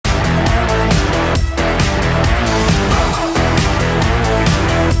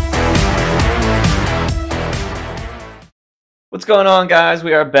What's going on, guys?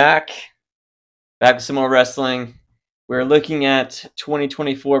 We are back with some more wrestling. We're looking at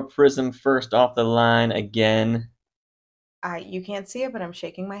 2024 Prizm first off the line again. You can't see it, but I'm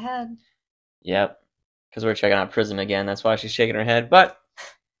shaking my head. Yep, because we're checking out Prizm again. That's why she's shaking her head. But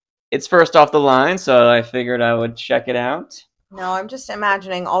it's first off the line, so I figured I would check it out. No, I'm just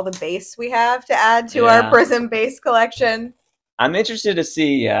imagining all the base we have to add to our Yeah. Prizm base collection. I'm interested to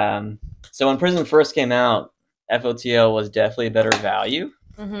see. So when Prizm first came out, FOTL was definitely a better value.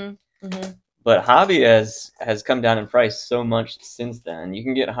 But Hobby has come down in price so much since then. You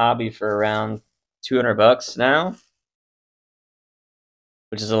can get Hobby for around $200 now,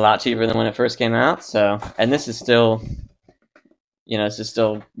 which is a lot cheaper than when it first came out. So, and this is still,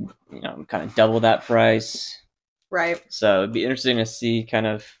 kind of double that price. Right. So it'd be interesting to see kind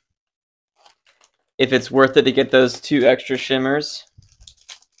of if it's worth it to get those 2 extra shimmers.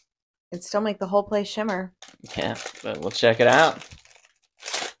 It'd still make the whole place shimmer. Yeah, but we'll check it out.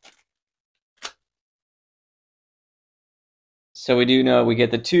 So we do know we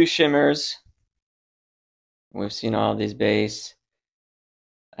get the 2 shimmers. We've seen all of these base.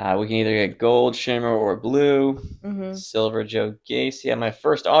 We can either get gold shimmer or blue. Silver Joe Gacy. Yeah, my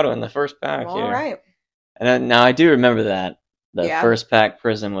first auto in the first pack here. All right. And now I do remember that. The Yeah. first pack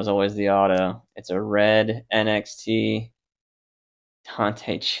Prizm was always the auto. It's a red NXT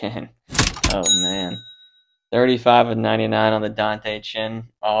Dante Chin. Oh, man. 35 of 99 on the Dante Chin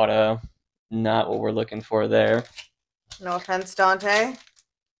auto. Not what we're looking for there. No offense, Dante.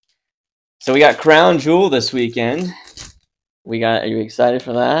 So we got Crown Jewel this weekend. Are you excited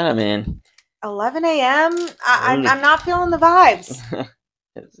for that? I mean, 11 a.m. I'm not feeling the vibes.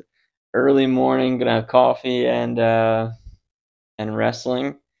 It's early morning, gonna have coffee and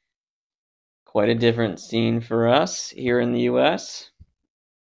wrestling. Quite a different scene for us here in the U.S.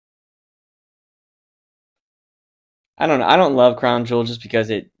 I don't know. I don't love Crown Jewel just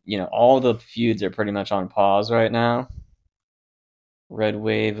because all the feuds are pretty much on pause right now. Red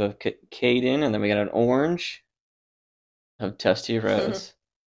wave of Caden, and then we got an orange of Dusty Rhodes.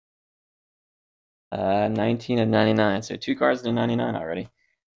 19 of 99, so 2 cards to 99 already.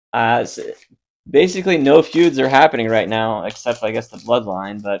 So basically, no feuds are happening right now, except I guess the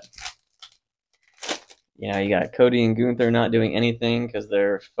Bloodline. But you got Cody and Gunther not doing anything because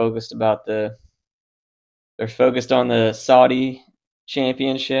they're focused on the Saudi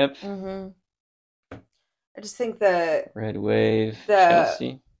championship. I just think the Red Wave,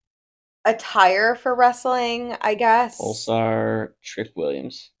 Chelsea, attire for wrestling, I guess. Pulsar, Trick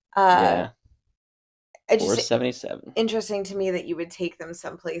Williams. Yeah. It's 477. Interesting to me that you would take them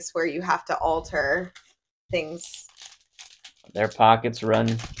someplace where you have to alter things. Their pockets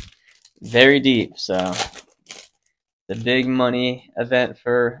run very deep, so the big money event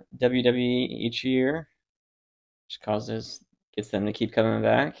for WWE each year, which gets them to keep coming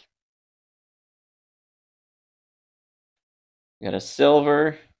back. We got a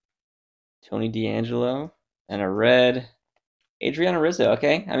silver Tony D'Angelo and a red Adriana Rizzo.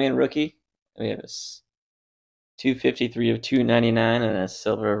 Okay, I mean rookie. We have a 253 of 299 and a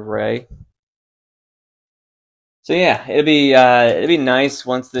silver of Ray. So yeah, it'll be nice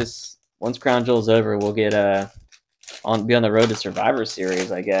once Crown Jewel's over. We'll get be on the road to Survivor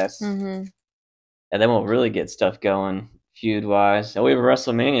Series, I guess, and then we'll really get stuff going feud wise. And we have a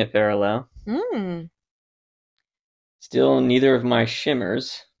WrestleMania parallel. Still neither of my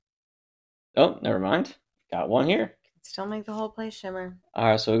shimmers. Oh, never mind. Got one here. Still make the whole place shimmer. All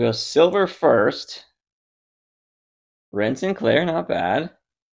right, so we go silver first. Ren Sinclair, not bad.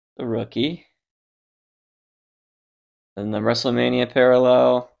 The rookie. Then the WrestleMania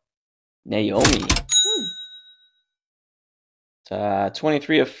parallel, Naomi.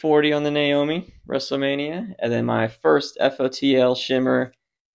 23 of 40 on the Naomi WrestleMania. And then my first FOTL shimmer,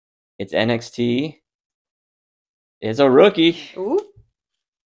 it's NXT. It's a rookie. Ooh.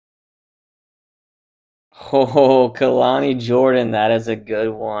 Oh, Kalani Jordan. That is a good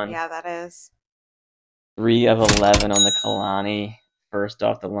one. Yeah, that is. 3 of 11 on the Kalani. First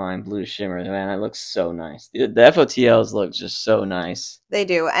off the line, blue shimmer. Man, that looks so nice. The FOTLs look just so nice. They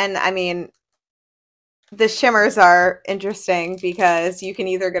do. And I mean, the shimmers are interesting because you can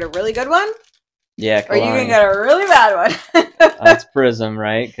either get a really good one, yeah, Kalani, or you can get a really bad one. That's Prizm,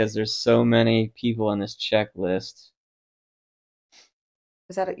 right? Because there's so many people in this checklist.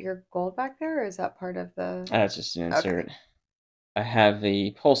 Is that your gold back there, or is that part of the... That's just an insert. Okay. I have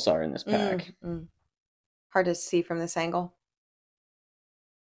the Pulsar in this pack. Hard to see from this angle.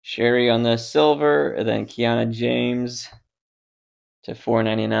 Sherry on the silver, and then Kiana James to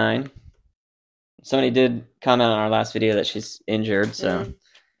 499. Somebody did comment on our last video that she's injured, so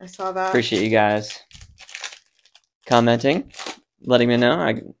I saw that. Appreciate you guys. commenting, letting me know.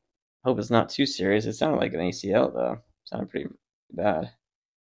 I hope it's not too serious. It sounded like an ACL, though. It sounded pretty bad. Is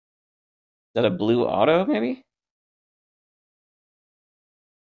that a blue auto, maybe?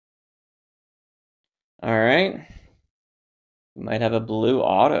 All right. We might have a blue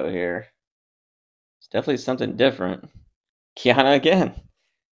auto here. It's definitely something different. Kiana again.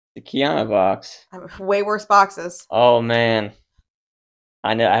 The Kiana box. Way worse boxes. Oh, man.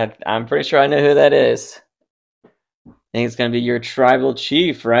 I know. I'm pretty sure I know who that is. I think it's going to be your tribal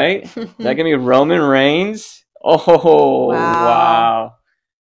chief, right? Is that going to be Roman Reigns? Oh, wow.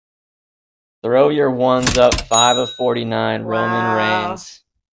 Throw your ones up. 5 of 49. Wow. Roman Reigns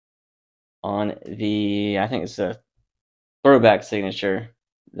on the, I think it's a throwback signature.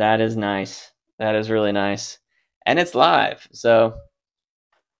 That is nice. That is really nice. And it's live. So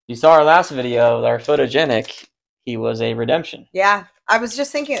you saw our last video, our photogenic, he was a redemption. Yeah. I was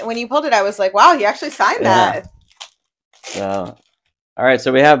just thinking, when you pulled it, I was like, wow, he actually signed that. So, all right.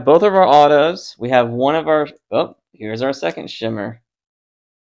 So we have both of our autos. We have one of our, oh, here's our second shimmer.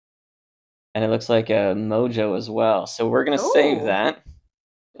 And it looks like a mojo as well. So we're going to save that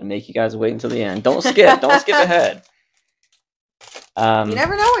and make you guys wait until the end. Don't skip. Don't skip ahead. You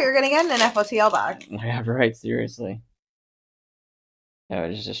never know what you're going to get in an FOTL box. Yeah, right. Seriously. Yeah,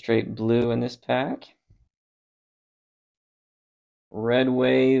 just a straight blue in this pack. Red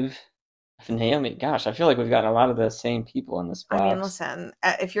Wave. Naomi. Gosh, I feel like we've gotten a lot of the same people in this box. I mean, listen,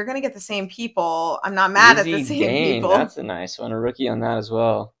 if you're going to get the same people, I'm not mad at the same people. That's a nice one. A rookie on that as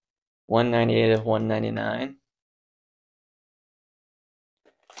well. 198 of 199.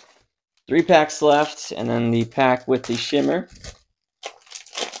 3 packs left, and then the pack with the shimmer.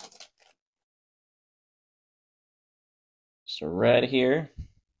 Just a red here.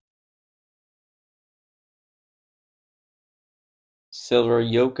 Silver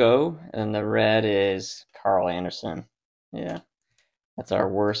Yoko, and the red is Carl Anderson. Yeah, that's our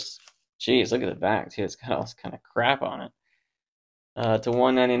worst. Jeez, look at the back too. It's got all this kind of crap on it. To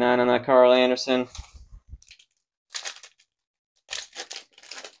 199 on that Carl Anderson.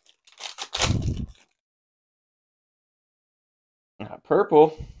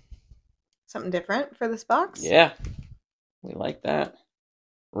 Purple. Something different for this box? Yeah, we like that.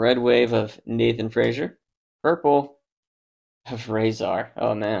 Red Wave of Nathan Frazier. Purple of Razor.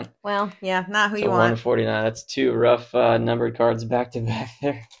 Oh, man. Well, yeah, not who you want. 149. That's 2 rough numbered cards back to back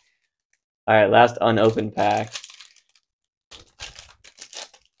there. All right, last unopened pack.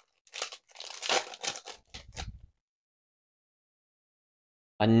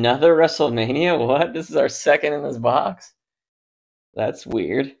 Another WrestleMania? What? This is our second in this box? That's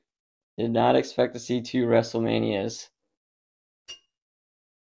weird. Did not expect to see 2 WrestleManias.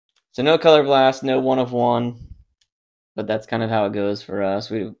 So no Color Blast, no 1 of 1. But that's kind of how it goes for us.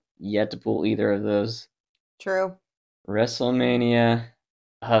 We've yet to pull either of those. True. WrestleMania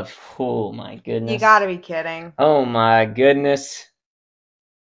of, oh my goodness. You gotta be kidding. Oh my goodness.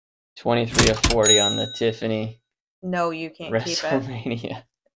 23 of 40 on the Tiffany. No, you can't keep it. WrestleMania.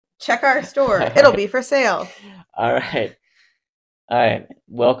 Check our store. It'll be for sale. All right. All right.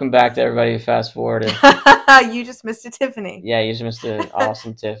 Welcome back to everybody who fast forwarded. You just missed a Tiffany. Yeah, you just missed an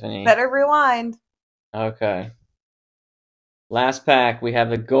awesome Tiffany. Better rewind. Okay. Last pack, we have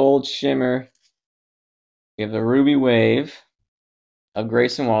the gold shimmer. We have the ruby wave of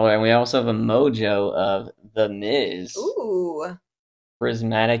Grayson Waller, and we also have a mojo of The Miz. Ooh.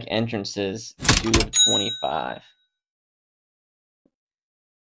 Prismatic entrances, 2 of 25.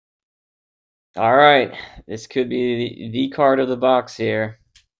 All right, this could be the card of the box here.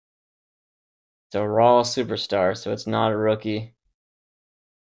 It's a Raw Superstar, so it's not a rookie.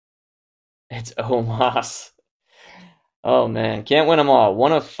 It's Omos. Oh, man. Can't win them all.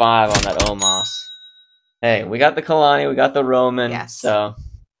 1 of 5 on that Omos. Hey, we got the Kalani. We got the Roman. Yes. So,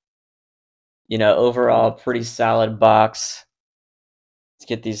 you know, overall, pretty solid box. Let's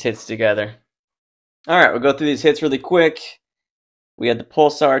get these hits together. All right, we'll go through these hits really quick. We had the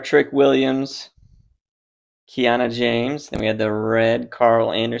Pulsar Trick Williams, Kiana James. Then we had the red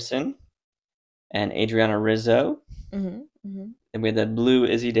Carl Anderson and Adriana Rizzo. Then we had the blue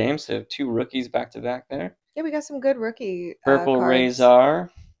Izzy Dame. So 2 rookies back to back there. Yeah, we got some good rookie Purple cards. Razor,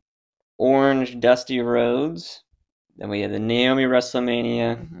 orange Dusty Rhodes. Then we have the Naomi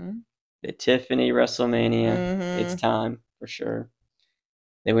WrestleMania, the Tiffany WrestleMania. It's time for sure.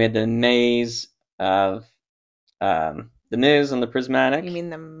 Then we had the Maze of the Miz on the Prismatic. You mean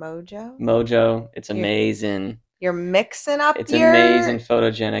the Mojo? Mojo. It's amazing. You're mixing up It's amazing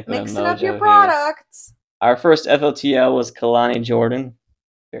photogenic. Mixing up your products. Here. Our first FOTL was Kalani Jordan.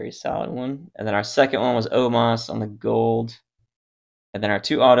 Very solid one. And then our second one was Omos on the gold. And then our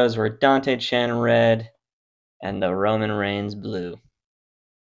 2 autos were Dante Chen red and the Roman Reigns blue.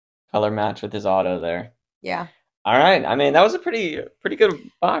 Color match with his auto there. Yeah. All right. I mean, that was a pretty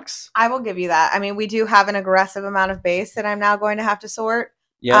good box. I will give you that. I mean, we do have an aggressive amount of base that I'm now going to have to sort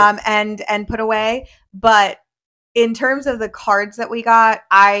and put away. But in terms of the cards that we got,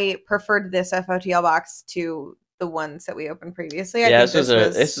 I preferred this FOTL box to the ones that we opened previously. Yeah,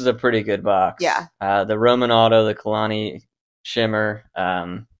 this is a pretty good box. Yeah. The Roman auto, the Kalani shimmer.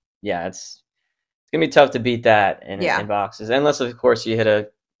 Yeah, it's gonna be tough to beat that in boxes, unless of course you hit a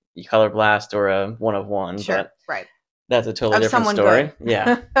color blast or a 1 of 1. Sure, but right. That's a totally different story. Good.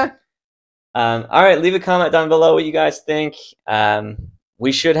 Yeah. All right, leave a comment down below what you guys think.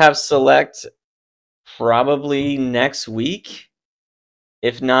 We should have select probably next week.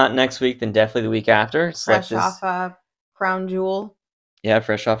 If not next week, then definitely the week after. Fresh off Crown Jewel. Yeah,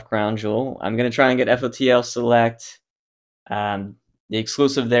 fresh off Crown Jewel. I'm going to try and get FOTL select. The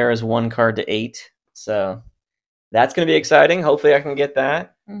exclusive there is 1 card to 8. So that's going to be exciting. Hopefully I can get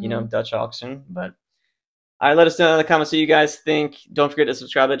that, you know, Dutch auction. But all right, let us know in the comments what you guys think. Don't forget to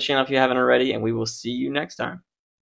subscribe to the channel if you haven't already, and we will see you next time.